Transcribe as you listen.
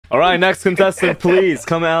Alright, next contestant, please,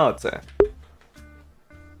 come out.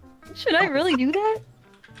 Should I really do that?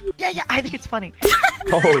 Yeah, I think it's funny.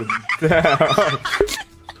 Oh, damn.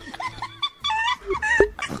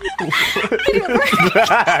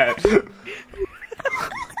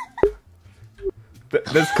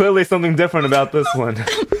 There's clearly something different about this one.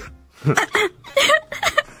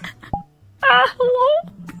 Hello?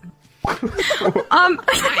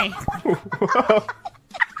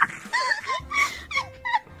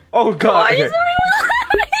 Oh god. Okay.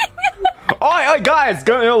 Oh, guys,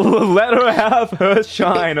 go let her have her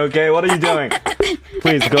shine, okay? What are you doing?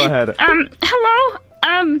 Please go ahead. Hello.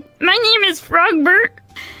 My name is Frogbert.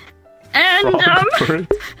 And Frogbert?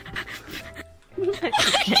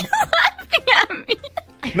 laughing at me.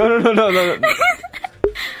 No.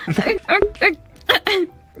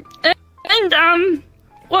 And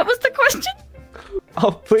what was the question?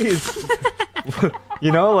 Oh, please.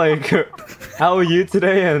 You know, like, how are you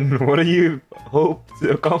today and what do you hope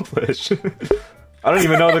to accomplish? I don't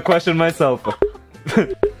even know the question myself.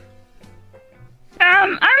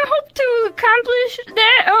 I hope to accomplish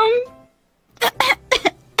that,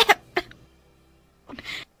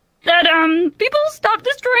 people stop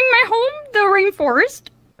destroying my home, the rainforest.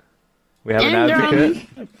 We have an advocate.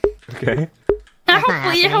 Okay. I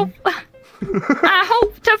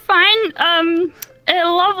hope to find, a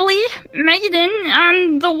lovely maiden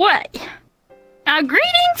on the way.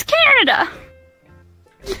 Greetings, Canada!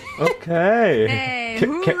 Okay. Hey,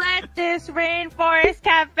 who let this Rainforest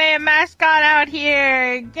Cafe mascot out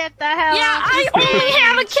here? Get the hell out! I only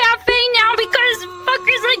have a cafe now because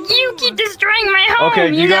fuckers like you keep destroying my home.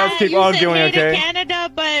 Okay, you guys keep arguing, okay?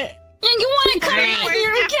 Canada, but you wanna come out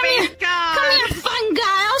here and come here, fun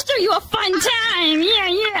guy. I'll show you a fun time.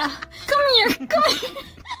 Yeah. Come here.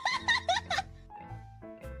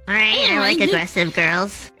 Alright, I like aggressive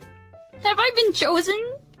girls. Have I been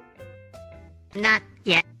chosen? Not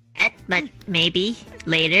yet, but maybe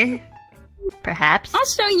later. Perhaps. I'll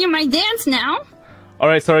show you my dance now.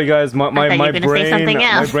 Alright, sorry guys, my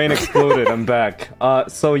brain exploded. I'm back.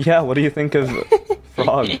 So yeah, what do you think of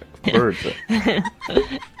Frogbert?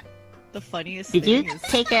 the funniest Did thing you is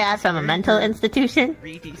take her out from a mental institution?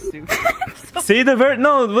 See, you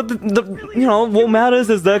know, what matters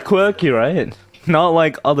is they're quirky, right? Not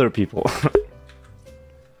like other people.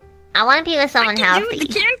 I want to be with someone healthy.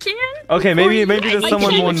 Okay, maybe there's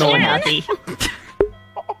someone more normal.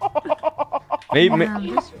 Maybe.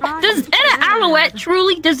 Does Enna Alouette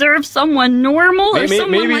truly deserve someone normal or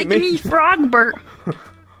someone like me, Frogbert?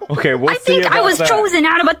 Okay, we'll see. I think I was chosen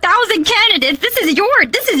out of 1,000 candidates. This is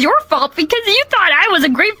your fault because you thought I was a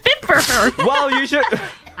great fit for her. Well, you should.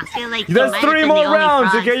 I feel like there's 3 more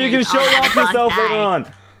rounds. Okay, you can show off yourself later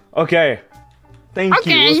on. Okay. Thank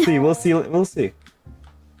you. We'll see.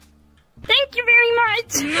 Thank you very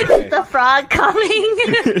much. Okay. The frog coming.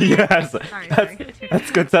 Yes.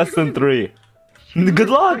 That's contestant 3. Good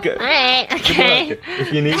luck. Alright, okay. Good luck.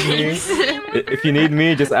 If you need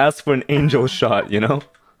me, just ask for an angel shot, you know?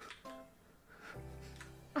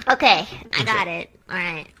 Okay, I got it.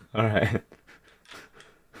 Alright. Alright.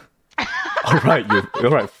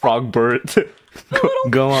 Alright, Frogbert.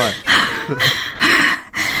 Go on.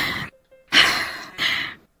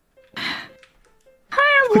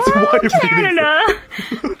 Hello, Canada!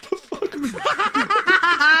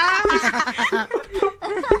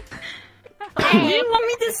 Do you want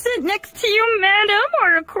me to sit next to you, madam,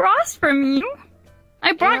 or across from you?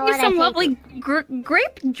 I brought you some lovely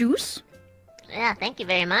grape juice. Yeah, thank you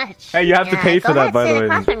very much. Hey, you have to pay for that, by the way. Sit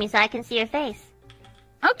across from me so I can see your face.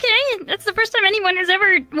 Okay, that's the first time anyone has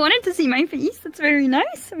ever wanted to see my face. That's very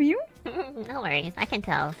nice of you. No worries, I can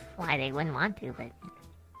tell why they wouldn't want to, but...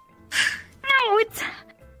 No,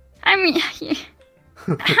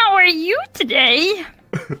 how are you today?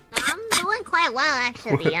 I'm doing quite well,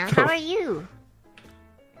 actually. How are you?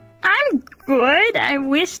 I'm good. I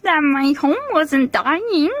wish that my home wasn't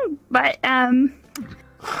dying, but,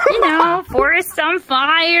 you know, forest on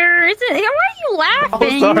fire. Why are you laughing?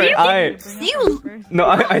 Oh, sorry,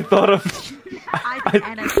 I thought of...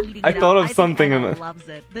 I thought of something. Enna loves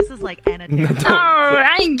it. This is like Enna.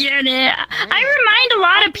 I get it. I remind a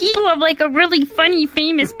lot of people of like a really funny,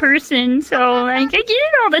 famous person. So like I get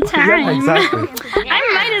it all the time. Yeah, exactly. I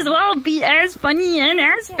might as well be as funny and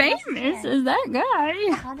as famous as that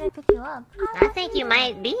guy. How did I pick you up? I think you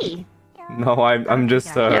might be. No, I'm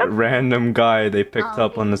just a random guy they picked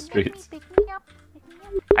up on the streets.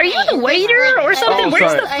 Are you the waiter or something?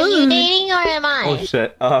 Where's the food? Are you dating or am I? Oh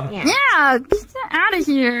shit. Yeah, get out of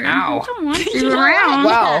here. Ow. I don't want you around.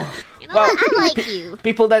 Wow. You know what? I like you.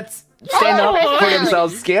 People that stand up for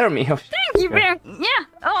themselves scare me. Thank you, man. Yeah.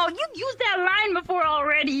 Oh, you used that line before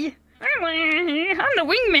already. I'm the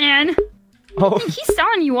wingman. Oh. He's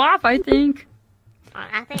selling you off, I think.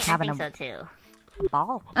 I think so too.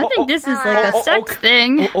 Ball. I think this is like a sex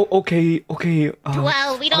thing. Okay.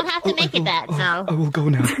 Well, we don't have to make it that, so. I will go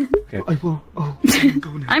now. Okay. I will go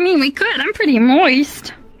now. I mean, we could. I'm pretty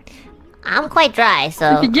moist. I'm quite dry,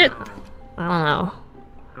 so. You get. I don't know.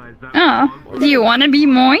 Oh, do you want to be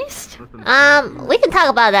moist? We can talk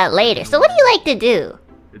about that later. So, what do you like to do?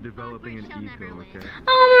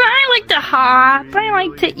 I like to hop. I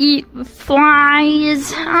like to eat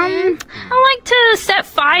flies. I like to set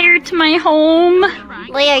fire to my home.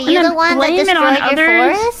 Wait, are you the one that destroyed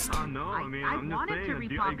your forest?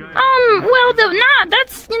 Well,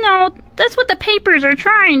 that's what the papers are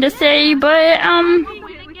trying to say, but, I mean,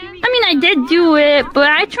 I did do it, but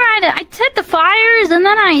I set the fires, and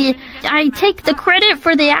then I take the credit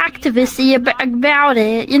for the activism about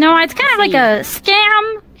it. You know, it's kind of like a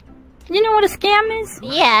scam. You know what a scam is?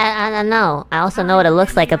 Yeah, I know. I also know what it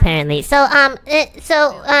looks like, apparently. So,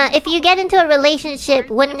 if you get into a relationship,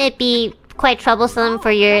 wouldn't it be quite troublesome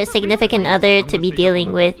for your significant other to be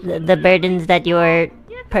dealing with the burdens that you're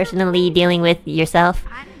personally dealing with yourself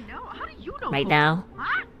right now?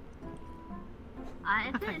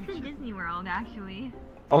 It's in Disney World, actually.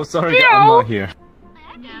 Oh, sorry, I'm not here.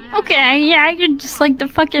 Okay, yeah, you're just like the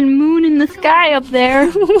fucking moon in the sky up there.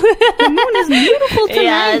 The moon is beautiful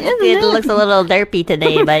tonight, Yeah, it looks a little derpy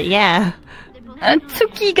today, but yeah.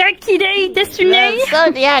 Tsuki ga kirei desu ne. So,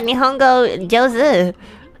 yeah, Nihongo Jozu.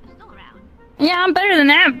 Yeah, I'm better than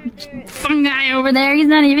that fun guy over there. He's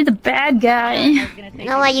not even, he's a bad guy. You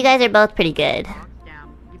know what? You guys are both pretty good.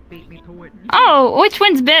 Oh, which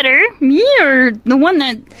one's better? Me or the one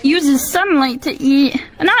that uses sunlight to eat?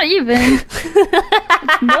 Not even.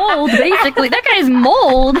 It's mold, basically. That guy's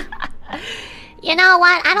mold. You know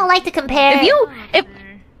what? I don't like to compare.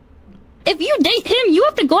 If you date him, you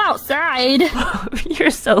have to go outside. You're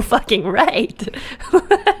so fucking right.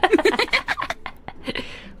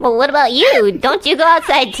 Well, what about you? Don't you go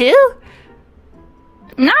outside too?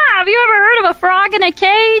 Nah, have you ever heard of a frog in a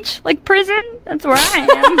cage? Like prison? That's where I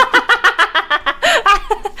am.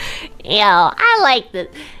 Yo, I like this.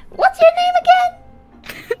 What's your name again?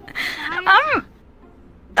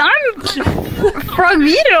 I'm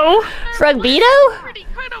Frogbito. Frogbito? Pretty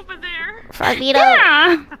good over there. Frogbito?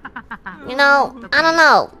 Yeah. You know, I don't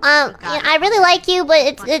know. I really like you,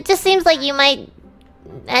 but it just seems like you might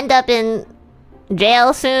end up in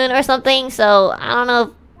jail soon or something, so I don't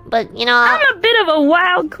know. But, you know... I'm a bit of a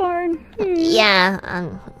wild card. Yeah,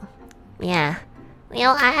 yeah. You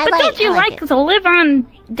know, I but like... don't you like it. to live on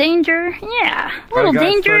danger? Yeah. A little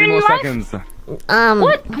danger in life. Seconds.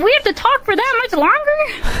 What? We have to talk for that much longer?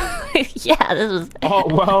 Yeah, this was... Oh,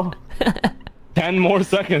 well... 10 more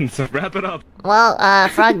seconds. Wrap it up. Well,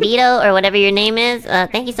 Frogbito, or whatever your name is,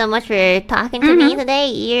 thank you so much for talking to me today.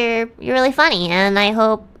 You're really funny, and I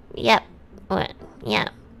hope... Yep. What? Yeah.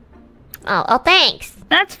 Oh, thanks.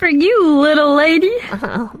 That's for you, little lady.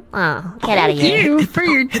 Oh, get out of here. Thank you for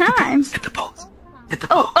your time. Hit the pose. Hit the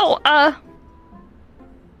pose.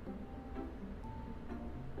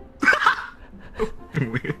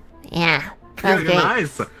 Yeah, that was great.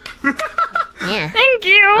 Nice. Yeah. Thank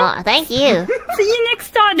you. Oh, thank you. See you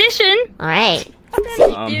next audition. Alright.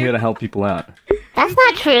 I'm here to help people out. That's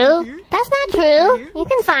not true. That's not true. You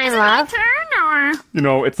can find love. Turn or... You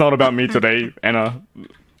know, it's not about me today, Enna.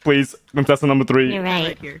 Please, contestant number 3. You're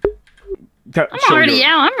right. I'm already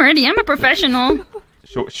out. I'm ready. I'm a professional.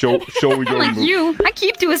 Show your Like move. you. I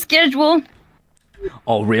keep to a schedule.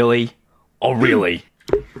 Oh, really? Oh, really?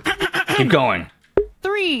 Keep going.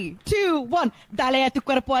 3, 2, 1. Dale a tu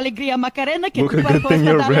cuerpo alegría Macarena, que Look, tu a good cuerpo thing es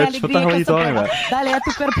you're para darle rich. What the hell are you talking alegría. about? Dale a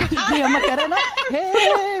tu cuerpo alegría Macarena.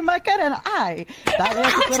 Hey, Macarena, ay. Dale a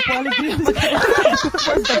tu cuerpo alegría Macarena, que tu cuerpo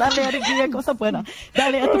es para darle alegría, cosa buena.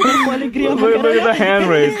 Dale a tu cuerpo alegría Macarena. Look at the hand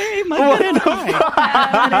raise. Hey, Macarena, ay.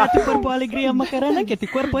 Dale a tu cuerpo alegría Macarena, que tu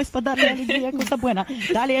cuerpo es para darle alegría, cosa buena.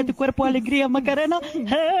 Dale a tu cuerpo alegría Macarena.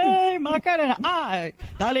 Hey, Macarena, ay.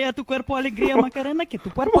 Dale a tu cuerpo alegría Macarena, que tu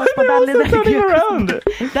cuerpo es para darle alegría.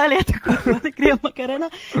 Dale a tu cuerpo alegría Macarena.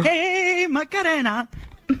 Hey, Macarena.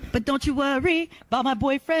 But don't you worry about my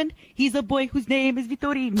boyfriend. He's a boy whose name is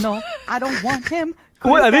Vitorino. I don't want him.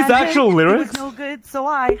 What, are these actual lyrics? He was no good, so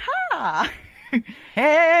ha.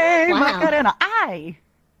 Hey, Wow. Macarena, I.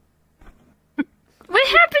 What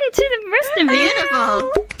happened to the rest of you?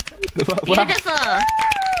 Beautiful. Beautiful.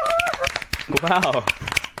 Wow.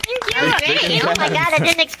 Thank you. Great. Oh my god, I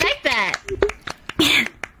didn't expect that.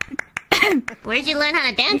 Where'd you learn how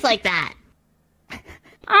to dance like that?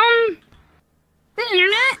 The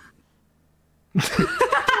internet?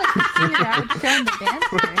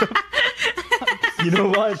 You know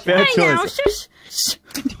what? Fair Hey now, choice. shush.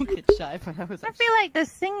 Don't get shy, but I was. I feel like the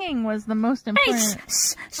singing was the most Hey, important.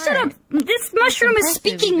 shut up. This mushroom is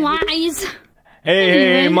speaking lies.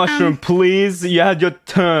 Hey, Anyway, mushroom, please. You had your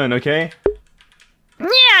turn, okay?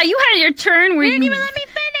 Yeah, you had your turn where You didn't you... even let me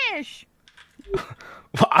finish.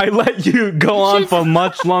 I let you go on for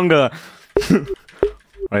much longer.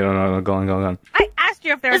 Right, no, go on. I asked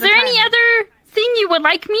you if there was Is there any other thing you would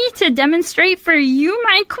like me to demonstrate for you,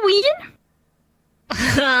 my queen?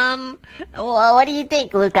 Well, what do you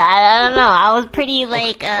think, Luca? I don't know. I was pretty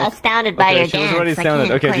like astounded by your Okay, she dance. was already I sounded.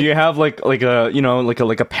 can't Okay, do quite- you have like a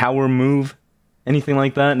like a power move, anything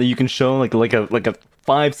like that that you can show like a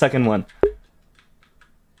 5-second one?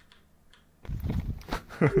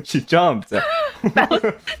 She jumped.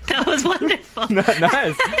 That was wonderful.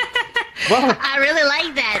 Nice. Well, I really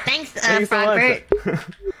like that. Thanks, thanks so much.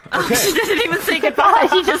 Frogbert. She didn't even say goodbye.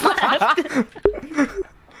 She just left.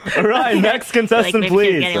 All right, next Like contestant, maybe she was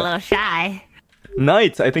please. getting a little shy.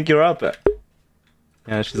 Knight, I think you're up.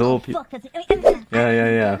 Yeah, she's a little.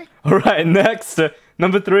 Yeah. All right, next,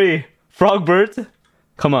 number 3, Frogbert,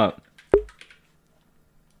 come up.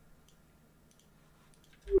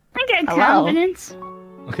 I got Hello? confidence.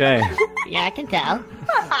 Okay. Yeah, I can tell.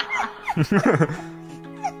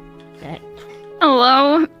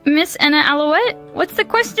 Hello, Miss Enna Alouette. What's the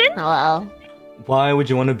question? Hello. Why would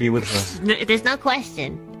you want to be with her? There's no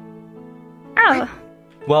question. Oh,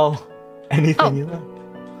 Well, anything Oh. you like.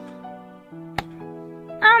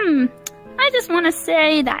 I just want to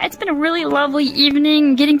say that it's been a really lovely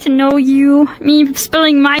evening getting to know you, me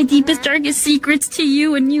spilling my deepest, darkest secrets to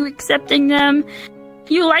you and you accepting them,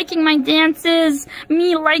 you liking my dances,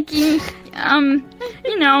 me liking,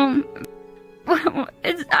 you know,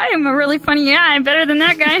 I am a really funny guy, better than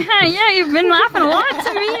that guy. Yeah, you've been laughing a lot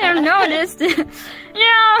to me, I've noticed.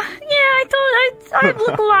 I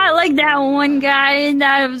look a lot like that one guy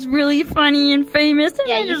that was really funny and famous, and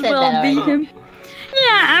Yeah, I you just said will that be already. him.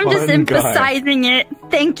 Yeah, I'm just Fun guy. emphasizing it.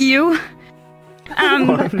 Thank you.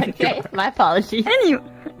 Okay, my apologies. Anyway,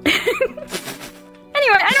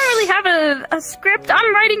 I don't really have a script.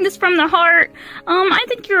 I'm writing this from the heart. I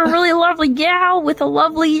think you're a really lovely gal with a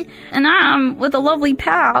lovely, and I'm with a lovely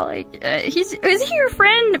pal. Like, is he your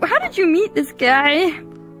friend? How did you meet this guy?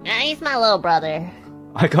 Yeah, he's my little brother.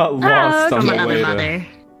 I got lost okay. on From the another way to, mother.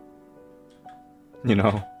 you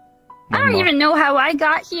know. I don't even know how I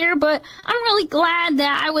got here, but I'm really glad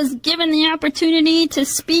that I was given the opportunity to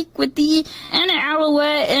speak with the Enna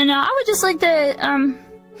Alouette, and I would just like to,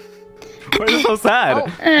 Why are you so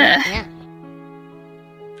sad? Yeah.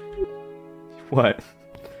 What?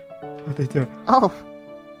 What are they doing? Oh.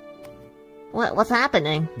 What's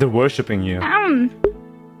happening? They're worshipping you. I'm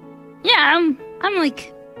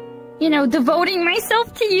like, you know, devoting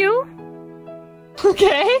myself to you.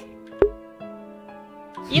 Okay.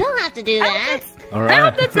 You don't have to do that. All I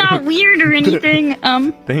hope right. that's not weird or anything.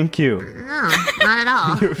 Thank you. No, not at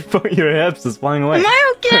all. Your hips is flying away. Am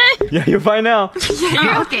I okay? Yeah, you're fine now.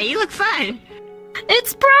 You're okay. You look fine.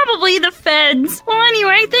 It's probably the feds. Well,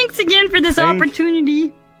 anyway, thanks again for this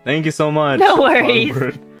opportunity. Thank you so much. No worries.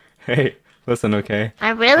 Frogbert. Hey, listen, okay? I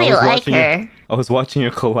really was like watching her. I was watching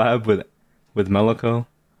your collab with Meliko,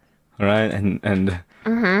 alright? And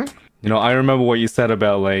you know, I remember what you said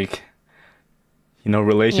about, like, you know,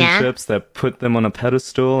 relationships that put them on a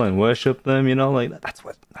pedestal and worship them, you know, like, that's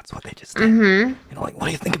what they just did. You know, like, what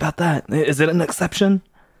do you think about that? Is it an exception?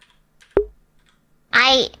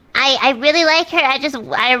 I really like her.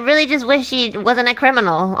 I really just wish she wasn't a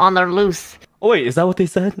criminal on the loose. Oh wait, is that what they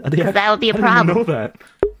said? That would be a I didn't even know problem. that.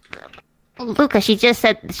 Luca, she just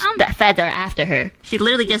said the feds are after her. She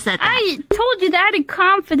literally just said that. I told you that in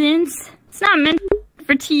confidence. It's not meant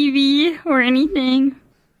for TV or anything.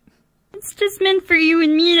 It's just meant for you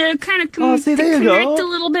and me to kind of Oh, see, there you connect go. a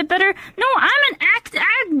little bit better. No, I'm an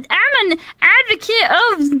advocate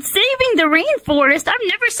of saving the rainforest. I've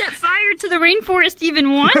never set fire to the rainforest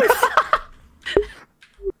even once.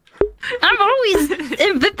 I've always,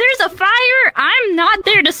 if there's a fire, I'm not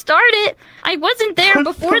there to start it. I wasn't there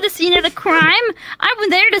before the scene of the crime. I'm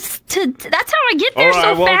there to that's how I get there All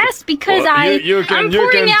right, so well, fast because you I'm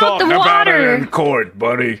pouring out talk the about it water. in court,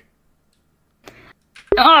 buddy.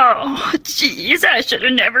 Oh, jeez, I should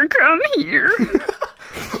have never come here.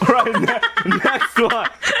 Alright, next one.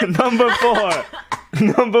 Number 4.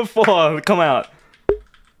 Number 4, come out.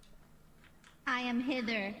 I am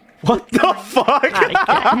hither. What the fuck?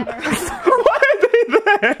 Why are they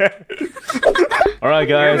there? Alright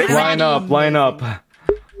guys, line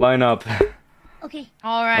up. Okay.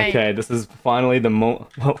 All right. Okay, this is finally the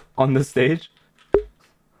on the stage.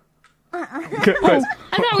 I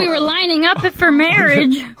thought we were lining up it for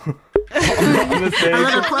marriage. A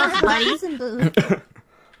little close, buddy.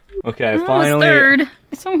 Okay, Who was finally. third?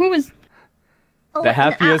 So who was? The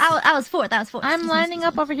happiest. I was fourth. I'm lining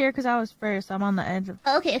up over here because I was first. I'm on the edge of.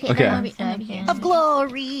 Okay. Okay. I'm over here. Of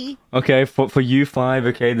glory. Okay, for you five,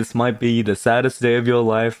 okay, this might be the saddest day of your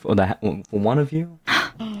life, or for one of you.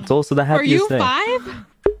 It's also the Are happiest you day. 5?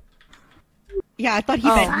 Yeah, I thought he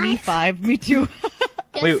meant me 5. Me too.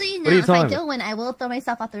 Just Wait, so you what know, are you if I talking do about? win, I will throw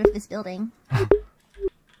myself off the roof of this building. Oh,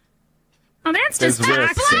 that's There's just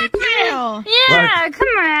risk. toxic. Ew. Yeah,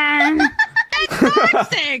 come on.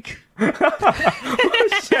 Toxic. That's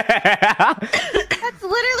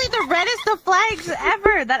literally the reddest of flags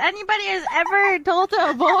ever that anybody has ever told to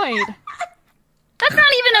avoid. That's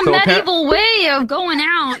not even a So medieval way of going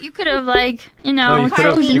out. You could have, like, you know, No,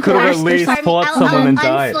 you could have at least fought someone and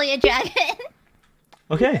died. Slay a dragon.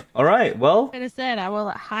 Okay, alright, well. Could have said I will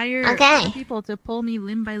hire Okay. people to pull me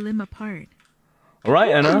limb by limb apart.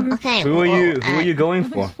 Alright, Enna. Okay, Who are you going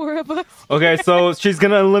for? 4 of us. Okay, so she's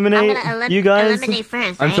gonna eliminate you guys eliminate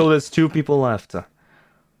first, until right? there's 2 people left.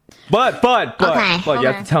 But Okay, you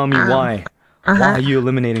have to tell me why. Why are you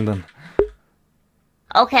eliminating them?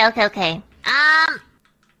 Okay.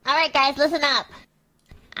 Alright guys, listen up.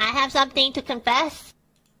 I have something to confess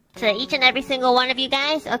to each and every single one of you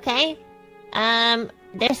guys, okay?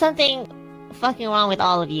 There's something fucking wrong with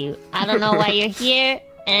all of you. I don't know why you're here,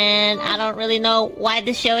 and I don't really know why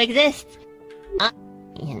this show exists.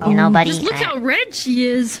 You know, buddy. just look how red she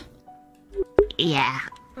is. Yeah.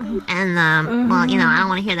 And, well, you know, I don't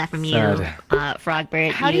want to hear that from you, Sad.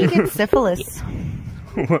 Frogbert. How do you get syphilis?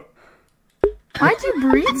 Why'd you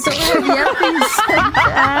breathe so heavy after you said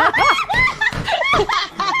that?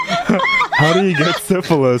 How do you get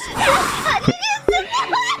syphilis?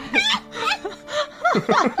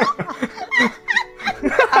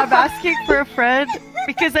 I'm asking for a friend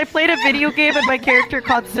because I played a video game and my character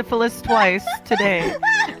caught syphilis twice today.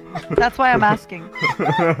 That's why I'm asking.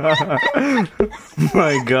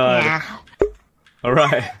 My god. Yeah.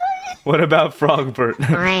 Alright. What about Frogbert?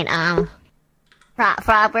 Alright,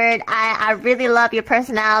 Frogbert, I really love your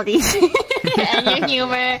personality and your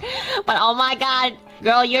humor, but oh my god,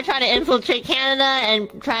 girl, you're trying to infiltrate Canada and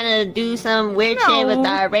trying to do some weird shit with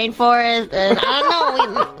our rainforest, and I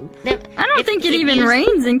don't know. I don't think it even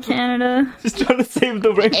rains in Canada. Just trying to save the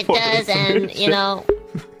rainforest. It does, and you know,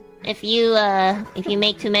 if you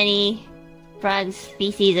make too many frog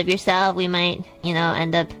species of yourself, we might, you know,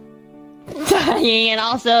 end up dying, and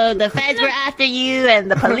also the feds were after you, and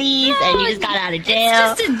the police, and you just got out of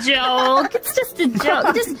jail. It's just a joke. It's just a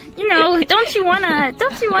joke. Just, you know, don't you wanna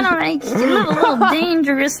like live a little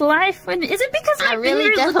dangerous life? Is it because my really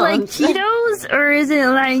fingers look don't. like Cheetos, or is it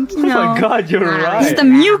like, you know, Oh my god, you're right. is the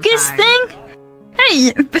mucus thing?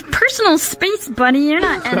 Hey, personal space, buddy. You're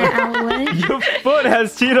not Enna Alouette. Your foot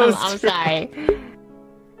has Cheetos. I'm sorry.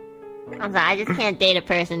 I just can't date a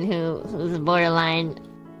person who's borderline,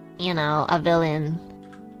 you know, a villain,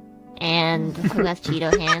 and who has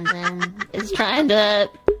Cheeto hands and is trying to,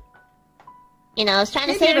 you know, save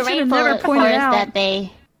a I should've never rainforest pointed out. that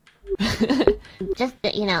they just,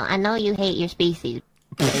 you know, I know you hate your species,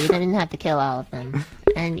 but you didn't have to kill all of them,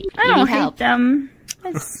 and you I don't need hate help. them.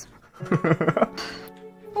 It's...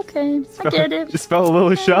 Okay, I get it. Just felt a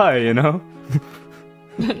little shy, you know?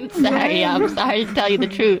 Sorry, I'm sorry to tell you the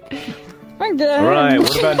truth. I'm good. Alright,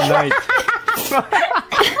 what about Night?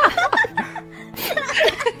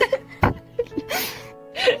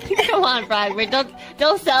 Come on, Frogbert,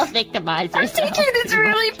 don't self-victimize I'm yourself. taking this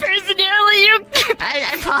really personally.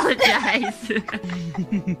 I apologize.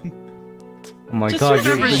 Oh my Just god,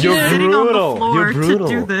 remember, you're she's sitting on the brutal. floor You're brutal.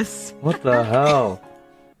 to do this. What the hell?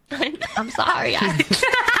 I'm sorry. He's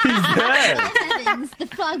dead. Heavens, the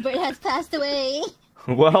Frogbert has passed away.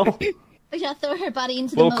 Well, We shall throw her body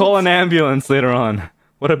into the we'll moat. call an ambulance later on.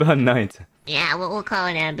 What about Night? Yeah, we'll call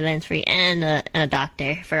an ambulance for you and a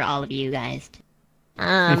doctor for all of you guys.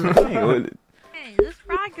 Hey, Hey, this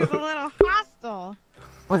frog is a little hostile.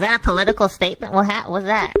 Was that a political statement? What was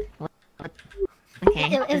that?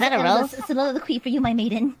 Okay, is that a roast? It's another queen for you, my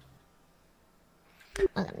maiden.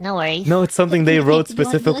 No worries. No, it's something they wrote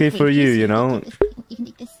specifically for you, you know? You can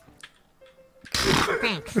take this.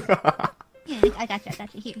 Thanks. Yeah, I got you.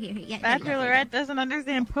 Here. Yeah, here you go. Bachelorette doesn't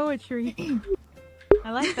understand poetry.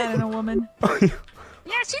 I like that in a woman. Yeah,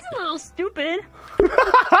 she's a little stupid.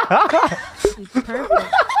 She's perfect.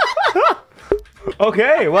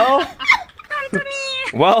 Okay, well. Come to me.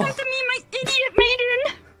 Well. Come to me, my idiot maiden.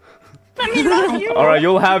 Let me love you. Alright,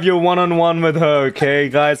 you'll have your one-on-one with her, okay?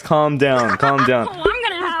 Guys, calm down, calm down. Oh, I'm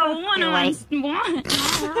gonna have a one-on-one.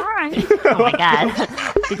 Alright. Oh my god.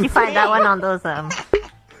 Did you find that one on those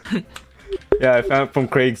Yeah, I found it from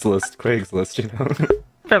Craigslist. Craigslist, you know.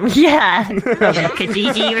 from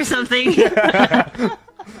Kijiji or something?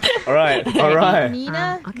 All right, all right.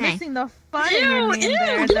 Nina, Okay. missing the fun in your name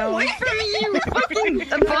there, Get though. away from me, you fucking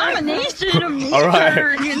abomination of nature! All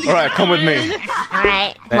right, come with me.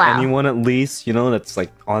 Alright, wow. Anyone at least, you know, that's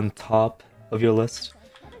like on top of your list?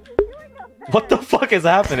 What the fuck is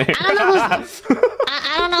happening?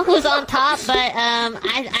 I don't know who's on top, but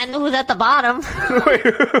I know who's at the bottom.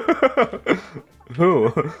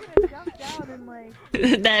 Who?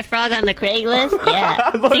 That frog on the Craigslist?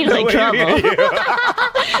 Yeah. Look, Seems like wait, trouble. yeah.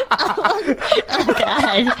 Oh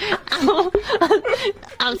god.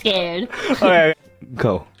 I'm scared. Alright,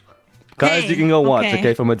 go. Guys, Hey, you can go watch, okay.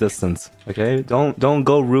 okay, from a distance. Okay? Don't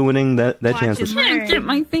go ruining that chances. I can't get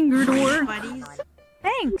my finger to work.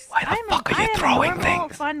 Thanks. Why the fuck are you throwing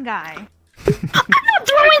things? Fun guy. I'm not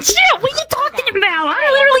throwing shit! What are you talking about?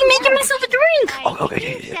 I'm literally making myself a drink!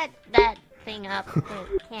 Okay. Set that thing up. So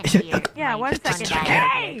it can't hear. Yeah, one second. Fun guy.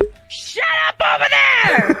 Hey! Shut up over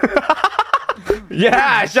there!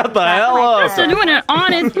 Yeah, shut the hell up! They're doing an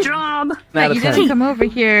honest job. Out of You 10. didn't come over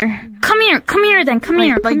here Come here then, come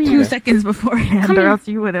here. like 2 seconds beforehand, Come or here. else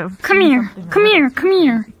you would have. Come here.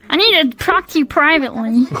 I need to talk to you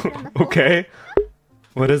privately. Okay.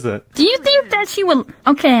 What is it? Do you think that she would...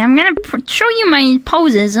 Okay, I'm gonna show you my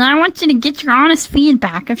poses, and I want you to get your honest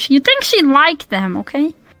feedback if you think she'd like them,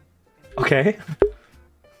 okay? Okay.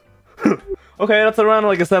 Okay, that's around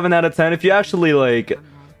like a 7 out of 10. If you actually like...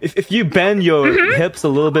 If you bend your hips a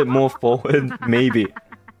little bit more forward, maybe.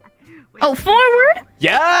 Oh, forward?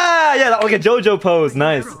 Yeah, like a JoJo pose.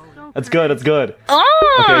 Nice. That's good.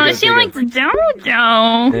 Oh, Okay, good, she good, likes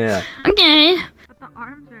JoJo. Yeah. Okay. But the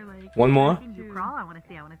arms are like. One more? You crawl? I wanna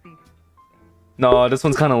see. No, this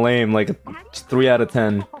one's kind of lame. Like 3 out of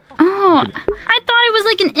 10. Oh, I thought it was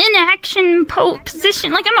like an inaction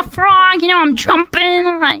position. Like I'm a frog, you know, I'm jumping.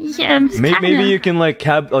 Like, yeah, Maybe you can like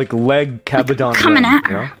leg cabadon. coming run, at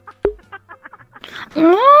you her.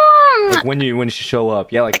 know? Oh, Like when you show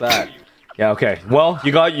up. Yeah, like that. Yeah, okay. Well,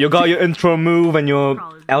 you got your intro move and your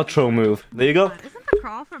outro move. There you go. Isn't the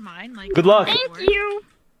crawl for mine like? Good luck. thank you.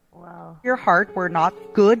 Your heart were not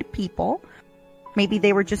good people. Maybe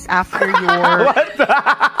they were just after your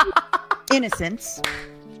innocence.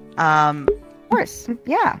 Of course,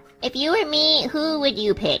 yeah. If you were me, who would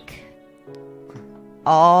you pick?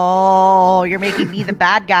 Oh, you're making me the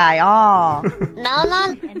bad guy. Oh,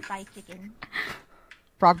 No. And fried chicken.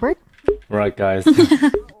 Frogbert? Right, guys.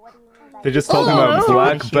 They're just talking about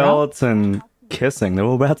black belts and kissing. They're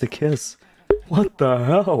all about to kiss. What the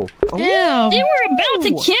hell? Damn. They were about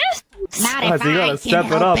to kiss? Not Guys, you gotta step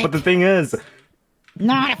it up. But the thing is,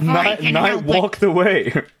 Not if Night walked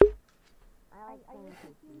away.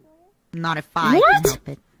 Not if I What? can help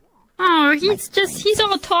it. Oh, he's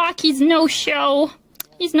all talk, he's no show.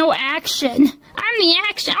 He's no action. I'm the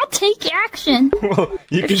action. I'll take action. Well,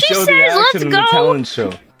 you can she show the says, "Let's action in the go." talent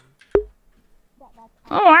show.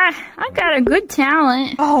 Oh, I got a good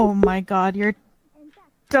talent. Oh my god,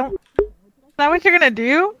 don't. Is that what you're gonna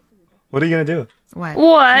do? What are you gonna do? What?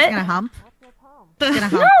 What? Gonna hump? Gonna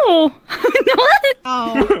hump? No. What?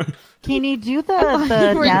 Oh, Can you do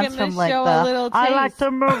the We're dance gonna from like show a the little I like taste.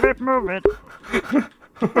 to move it.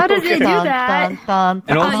 How does it do Dun, that? dun, dun,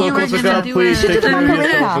 And also, you were Costa, gonna gotta do please it. take care of Yeah.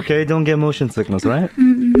 yourself, okay? Don't get motion sickness, right?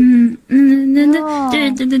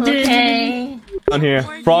 Okay. On here.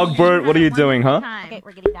 Frogbert, what are you doing, huh? Okay,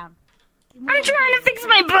 we're getting down. I'm trying to fix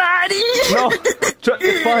my body. No,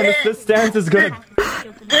 it's fine. This stance is good.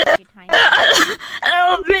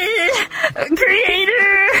 Help me,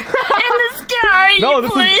 creator in the sky. No,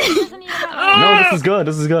 this is- please. No, this is good.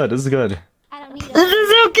 This is good. This is good. I don't need This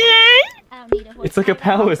is okay. I don't need a horse. It's like a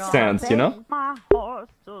power stance, you know?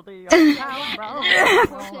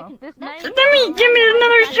 Give me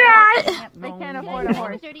another shot. they can't afford a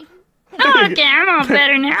horse. Oh, okay, I'm all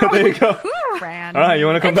better now. There you go. Alright, you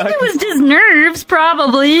wanna come back? It was just nerves,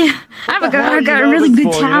 probably. I got a really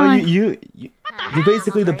good talent. You're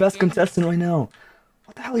basically the best contestant right now.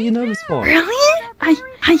 What the hell are you nervous for? Really? I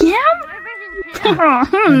am? Oh,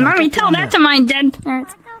 let me tell that to my dead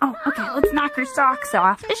parents. Oh, okay, let's knock her socks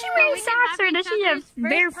off. Is she wearing socks or does she have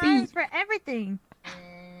bare feet? For everything.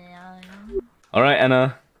 Alright,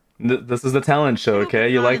 Enna. This is the talent show, okay?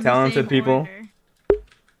 You like talented people?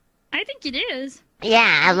 I think it is.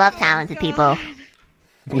 Yeah, I love talented people.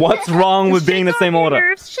 What's wrong with being the same order?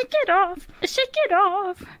 Nerves. Shake it off. Shake it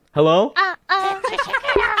off. Hello?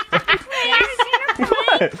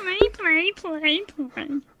 Play.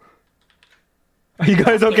 Are you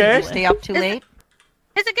guys okay? Stay up too late?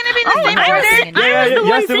 Is it gonna be the same I order? was the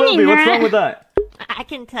Yes, one it will be. singing What's wrong that. with that? I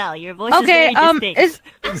can tell your voice Okay, is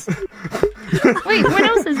very distinct. Wait, what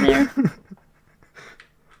else is there?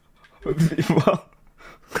 Well,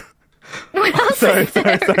 What else sorry.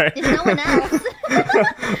 There's no one else.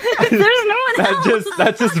 There's no one else.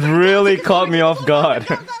 That just really caught me off guard.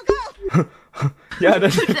 Yeah,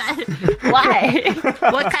 that's... Why?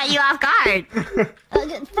 What caught you off guard?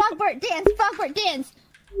 Frogbert, dance!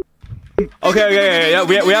 Okay, yeah,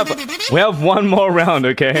 we have one more round,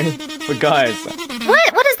 okay? But guys,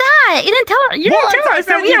 What is that? You didn't tell us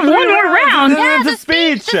that we have one more round. Yeah, the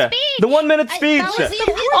speech. The 1 minute speech.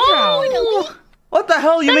 Oh, What the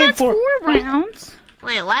hell you then mean that's for? 4 rounds.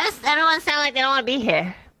 Wait, why does everyone sound like they don't want to be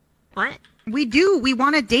here? What? We do. We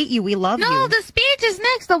want to date you. We love No, you. the speech is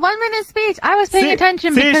next. The 1 minute speech. I was paying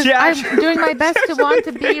attention see, because she I'm actually- doing my best to want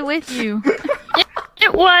to be with you.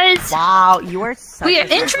 It was. Wow, you are such We have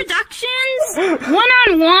introductions,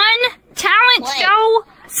 one-on-one, talent show,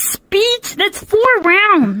 speech. That's 4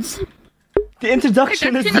 rounds. The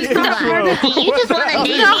introduction is the Introduction is intro. Do you just want to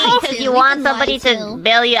date me because you want somebody to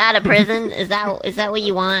bail you out of prison? Is that what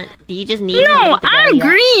you want? Do you just need No, somebody to bail I'm you out?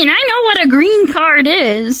 green. I know what a green card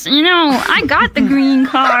is. You know, I got the green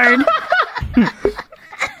card.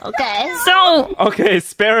 Okay. So, Okay,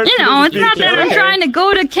 spare it. you to know, the it's not speech, that I'm okay? trying to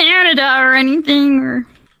go to Canada or anything, or...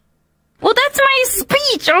 Well, that's my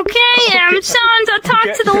speech, okay? I'm trying to talk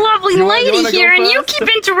to the lovely You lady wanna go here, and you first? keep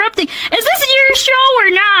interrupting. Is this your show or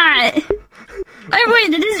not? Oh,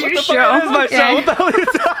 wait, it is your show. It is my show. What the hell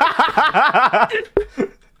is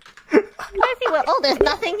Oh, there's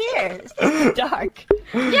nothing here. It's dark.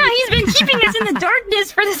 Yeah, he's been keeping us in the darkness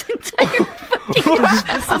for this entire fucking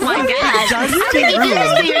Oh my god. How did you do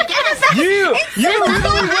this to your guest? You really went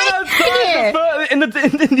outside in the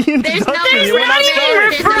introduction. There's You went not even outside.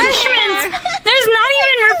 refreshments. There's not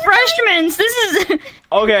even refreshments. This is...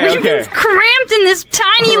 Okay, We've okay. been cramped in this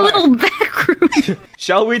tiny little back room.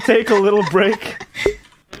 Shall we take a little break?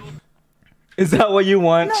 Is that what you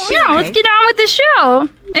want? No, let's get on with the show.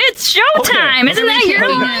 It's showtime. Isn't that your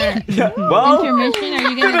line? Yeah, well, Intermission?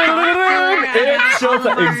 Are you gonna talk? it's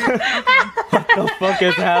showtime. What the fuck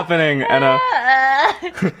is happening, Enna?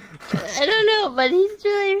 I don't know, but she's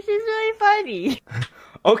really funny.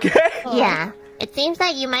 Okay. Yeah. It seems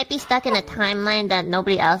like you might be stuck in a timeline that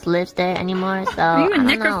nobody else lives there anymore, so Are you a I don't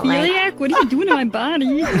know, like... necrophiliac? What are you doing to my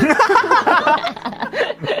body?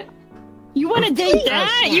 You want to date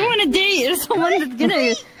that? You want to date someone that's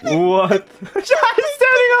gonna... What? I'm standing up.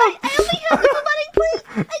 I only have one plate.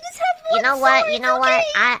 I just have one. You know what? Sorry, You know okay?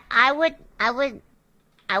 what?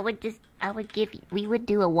 I would give you, we would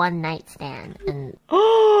do a one night stand and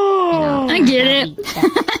Oh. I get it.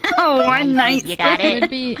 Oh, one night. you got Would it.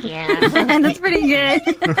 be Yeah. That's pretty good.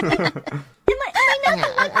 And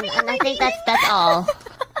I think that's all.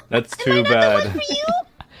 That's too bad.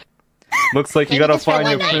 Looks like you Maybe gotta just for find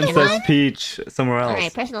one your night, you Princess know? Peach somewhere else. All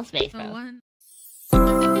right, personal space, bro. one.